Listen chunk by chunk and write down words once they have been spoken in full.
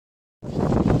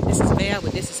This is Val,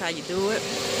 but this is how you do it.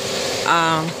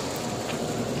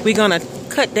 We're gonna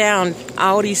cut down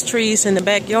all these trees in the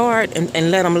backyard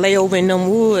and let them lay over in them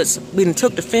woods. We done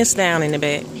took the fence down in the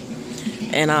back,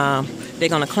 and they're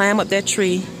gonna climb up that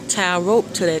tree, tie a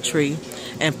rope to that tree,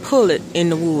 and pull it in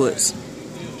the woods.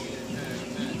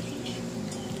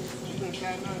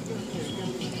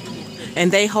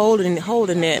 And they holding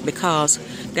that because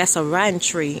that's a rotten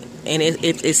tree, and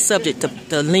it's subject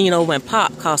to lean over and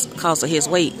pop because of his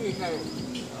weight.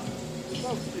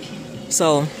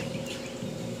 So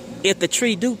if the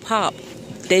tree do pop,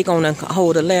 they gonna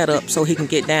hold a ladder up so he can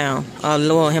get down, or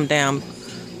lower him down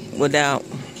without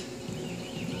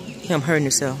him hurting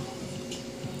himself.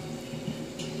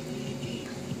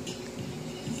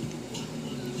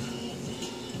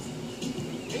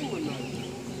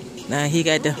 Now he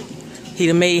done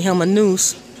made him a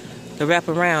noose to wrap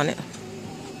around it.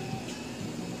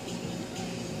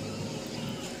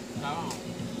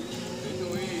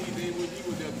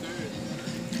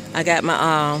 I got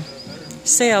my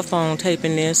cell phone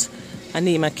taping this. I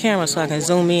need my camera so I can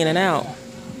zoom in and out.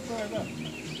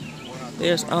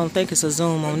 I don't think it's a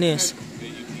zoom on this.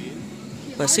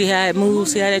 But see how it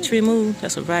moves? See how that tree moves?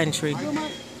 That's a riding tree.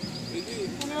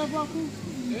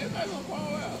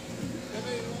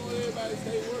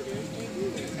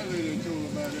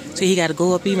 See, he got to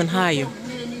go up even higher.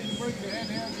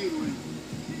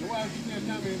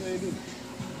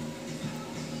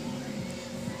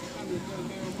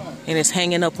 And it's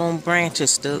hanging up on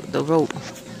branches, the rope.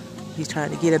 He's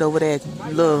trying to get it over that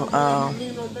little,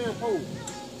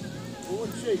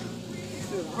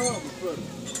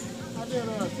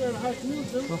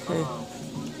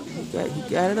 okay. He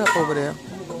got it up over there.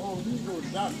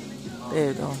 There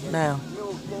you go. Now.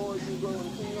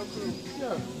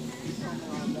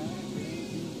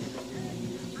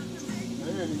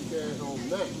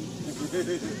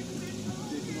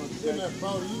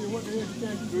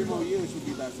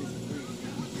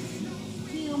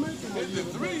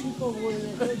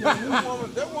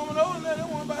 That woman over there, that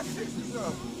woman about 60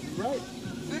 something. Right.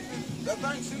 60, I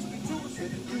think 62 or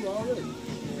 62 already.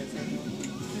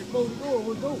 She closed the door,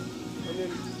 we'll go. And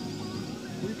then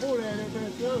we pulled that and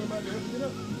everything down, about to help get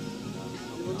up.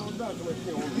 She was on doctor, but she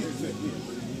don't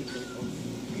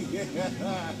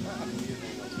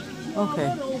okay.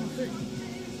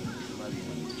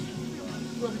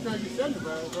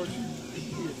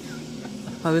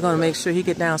 Well, we're gonna make sure he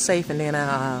get down safe, and then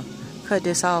I'll cut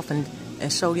this off and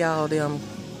show y'all them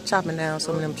chopping down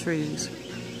some of them trees.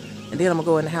 And then I'm gonna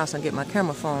go in the house and get my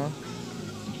camera phone.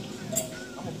 I'm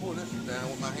gonna pull this down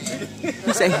with my hand.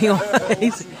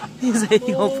 He said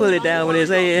he gonna pull it down with his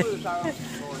hand.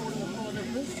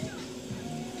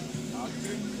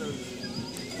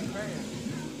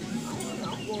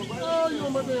 Oh, you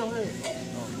on my damn hand.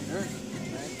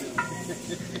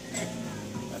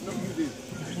 I know you did.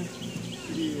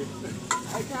 Yeah.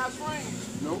 Hey, can I swing?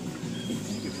 Nope.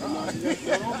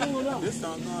 This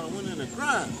song gone went in the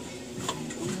grind.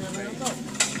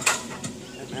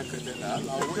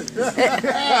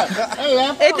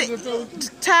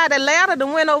 Tied the ladder that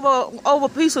went over a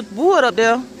piece of wood up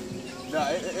there.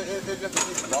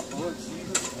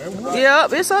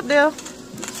 Yep, it's up there.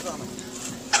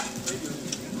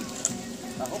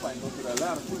 I hope I ain't go through that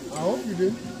ladder too. I hope you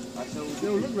didn't. I sure it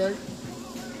don't look like.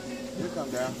 It'll come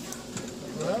down.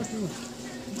 Well, I see.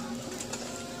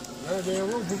 That damn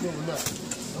rope hook over now.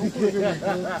 Don't put it in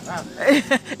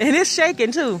there. And it's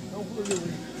shaking too. Don't put it in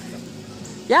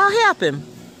there. Y'all help him.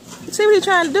 See what he's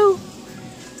trying to do?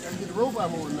 Gotta get the rope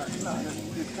out over the night. Nah,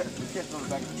 just catch on the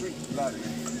back of the tree.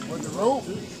 But the rope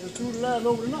is through the line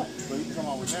over the night. So you can come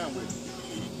all the way down with it.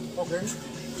 Okay.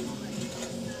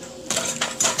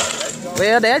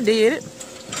 Well, that did it.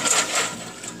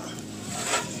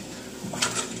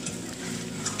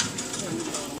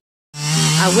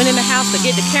 I went in the house to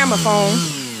get the camera phone,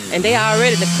 and they are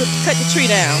ready to cut the tree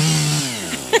down.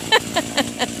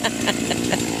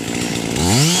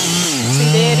 See,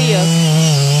 there it is.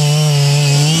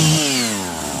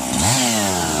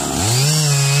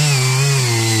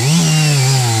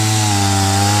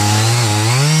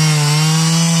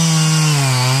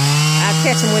 I'll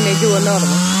catch them when they do another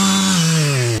one.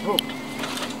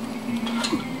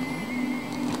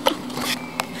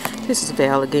 This is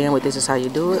Val again with This Is How You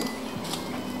Do It.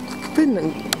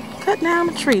 Cut down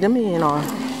the tree, them in on.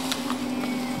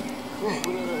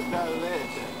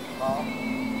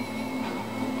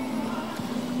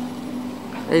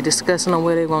 They discussing on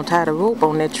where they're gonna tie the rope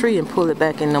on that tree and pull it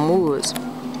back in the woods.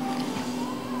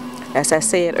 As I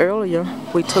said earlier,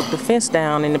 we took the fence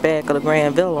down in the back of the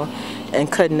Grand Villa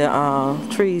and cutting the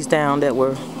trees down that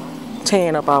were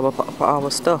tearing up our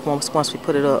stuff once we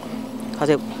put it up.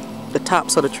 because the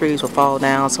tops of the trees will fall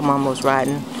down. Someone was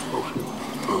riding.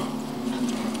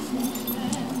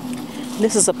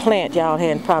 This is a plant y'all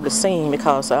hadn't probably seen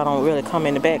because I don't really come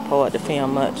in the back part to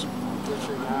film much.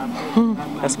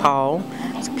 That's Paul.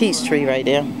 It's a peach tree right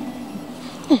there.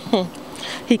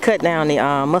 He cut down the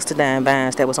mustardine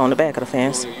vines that was on the back of the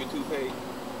fence. Yeah. I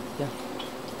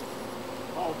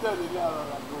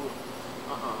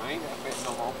ain't got fence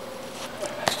no more.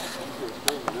 You just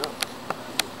straighten it up.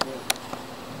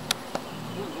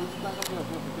 What you think I'm doing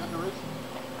for decoration?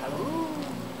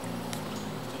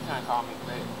 You can't call me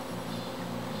fat.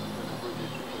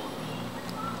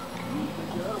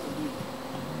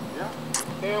 Yeah,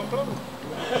 damn close.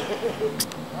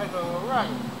 That's all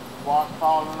right. Bark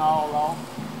falling all off.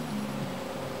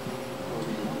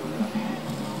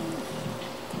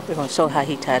 We're going to show how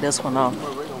he tied this one off.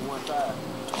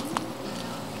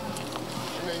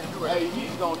 Hey,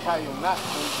 he's going to tie your knot.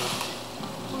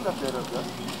 Who left that up there?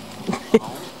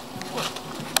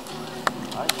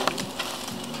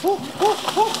 Let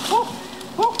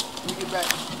me get back.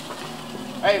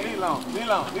 Hey, leave alone, leave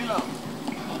alone, leave alone.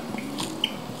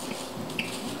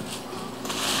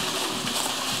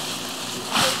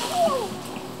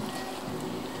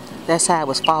 That's how it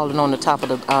was falling on the top of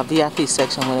the VIP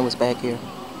section when it was back here.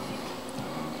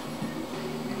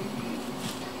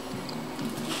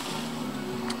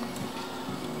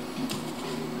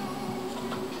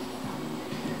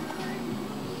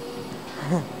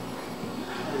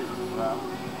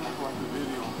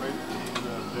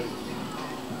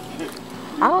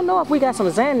 I don't know if we got some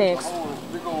Xanax.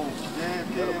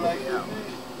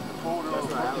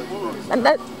 And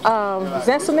that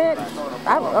Xanax,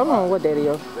 I don't know what that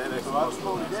is.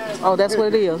 Oh, that's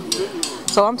what it is.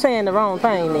 So I'm saying the wrong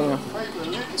thing then.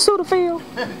 Sudafed?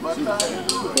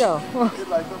 Yeah.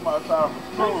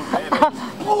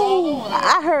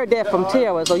 I heard that from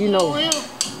Tara, so you know. I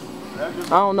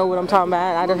don't know what I'm talking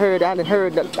about. I done heard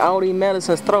all these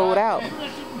medicines thrown out.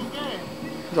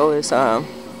 So it's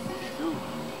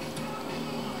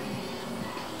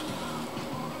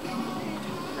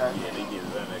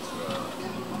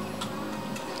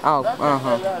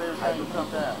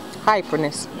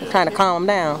hyperness. Kind of calm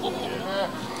down.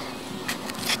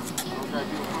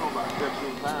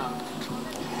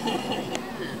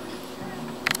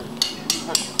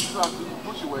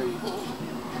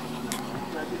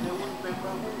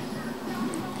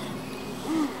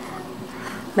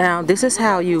 Now this is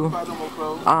how you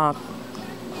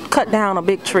cut down a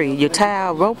big tree. You tie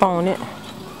a rope on it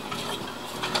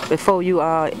before you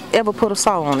ever put a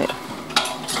saw on it.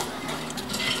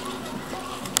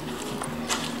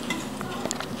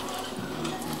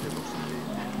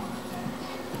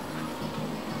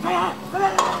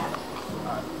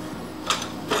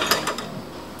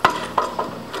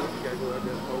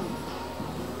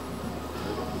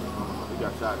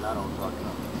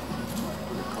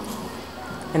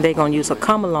 And they're going to use a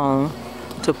come-along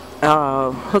to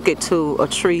hook it to a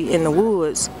tree in the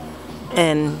woods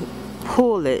and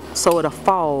pull it so it'll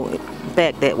fall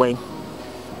back that way.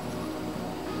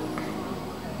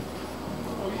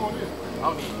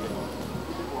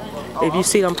 If you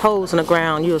see them poles in the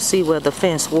ground, you'll see where the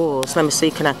fence was. Let me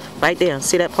see, can I, right there,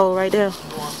 see that pole right there?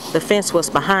 The fence was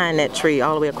behind that tree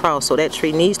all the way across, so that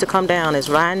tree needs to come down. It's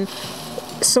riding.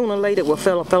 Sooner or later it will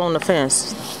fell on the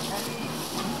fence.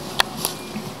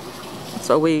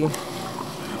 So we're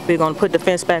gonna put the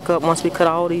fence back up once we cut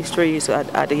all these trees out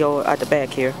the back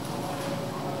here.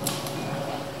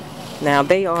 Now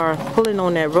they are pulling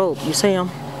on that rope. You see them?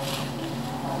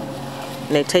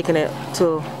 And they're taking it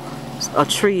to a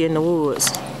tree in the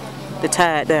woods to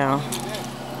tie it down.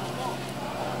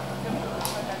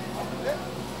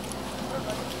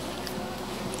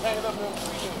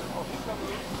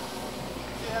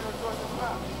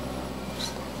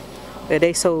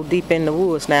 They so deep in the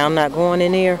woods now, I'm not going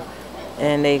in there,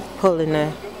 and they pulling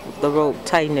the rope,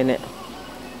 tightening it.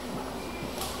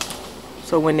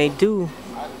 So when they do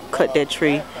cut that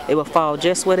tree, it will fall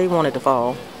just where they want it to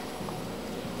fall.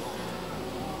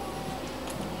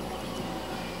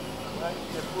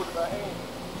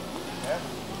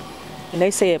 And they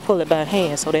said pull it by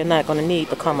hand, so they're not going to need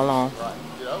to come along.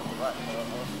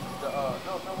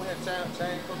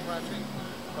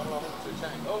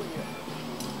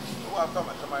 I'm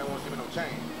talking about somebody won't give me no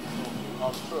chain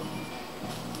off the truck.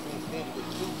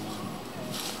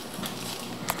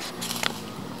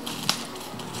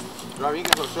 Driver, you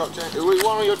can put a truck chain. Is we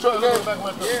want on your truck there?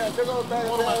 Yeah, they're going to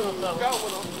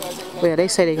well, they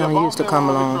say they're going to use the come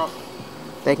along.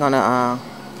 They're going to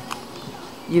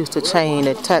use the chain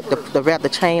to wrap the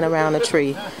chain around the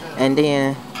tree and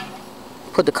then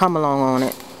put the come along on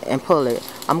it and pull it.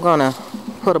 I'm going to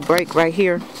put a break right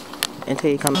here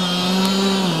until you come.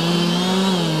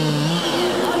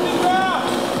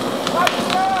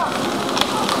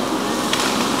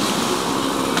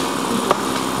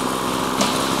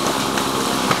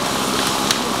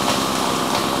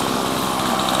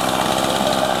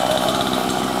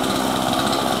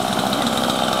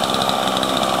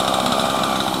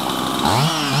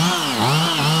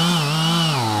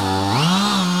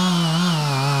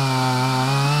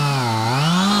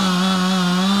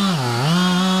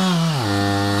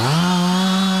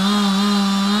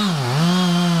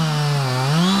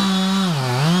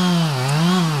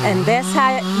 And that's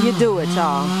how you do it,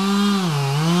 y'all.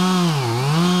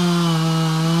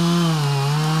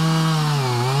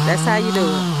 That's how you do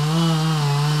it.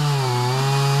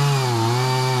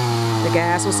 The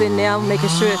guys was in there making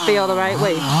sure it fell the right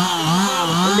way.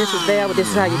 And this is there, but this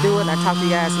is how you do it. And I'll talk to you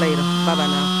guys later. Bye-bye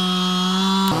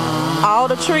now. All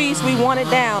the trees we wanted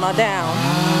down are down.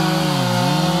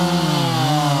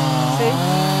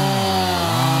 See?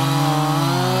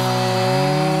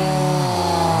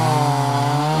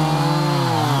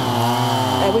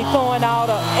 We throwing all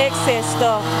the excess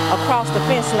stuff across the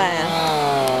fence line.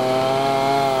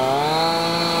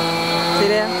 See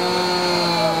there?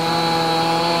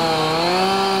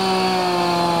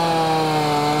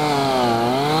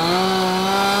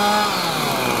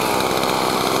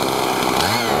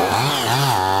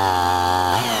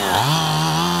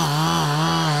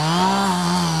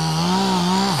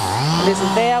 This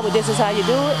is there, but this is how you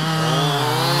do it.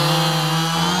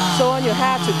 Showing you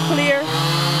how to clear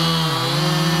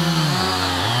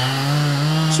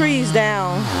trees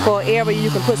down for an area you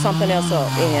can put something else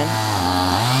up in.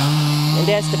 And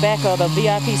that's the back of the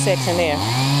VIP section there.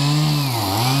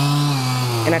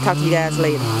 And I'll talk to you guys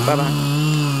later. Bye-bye.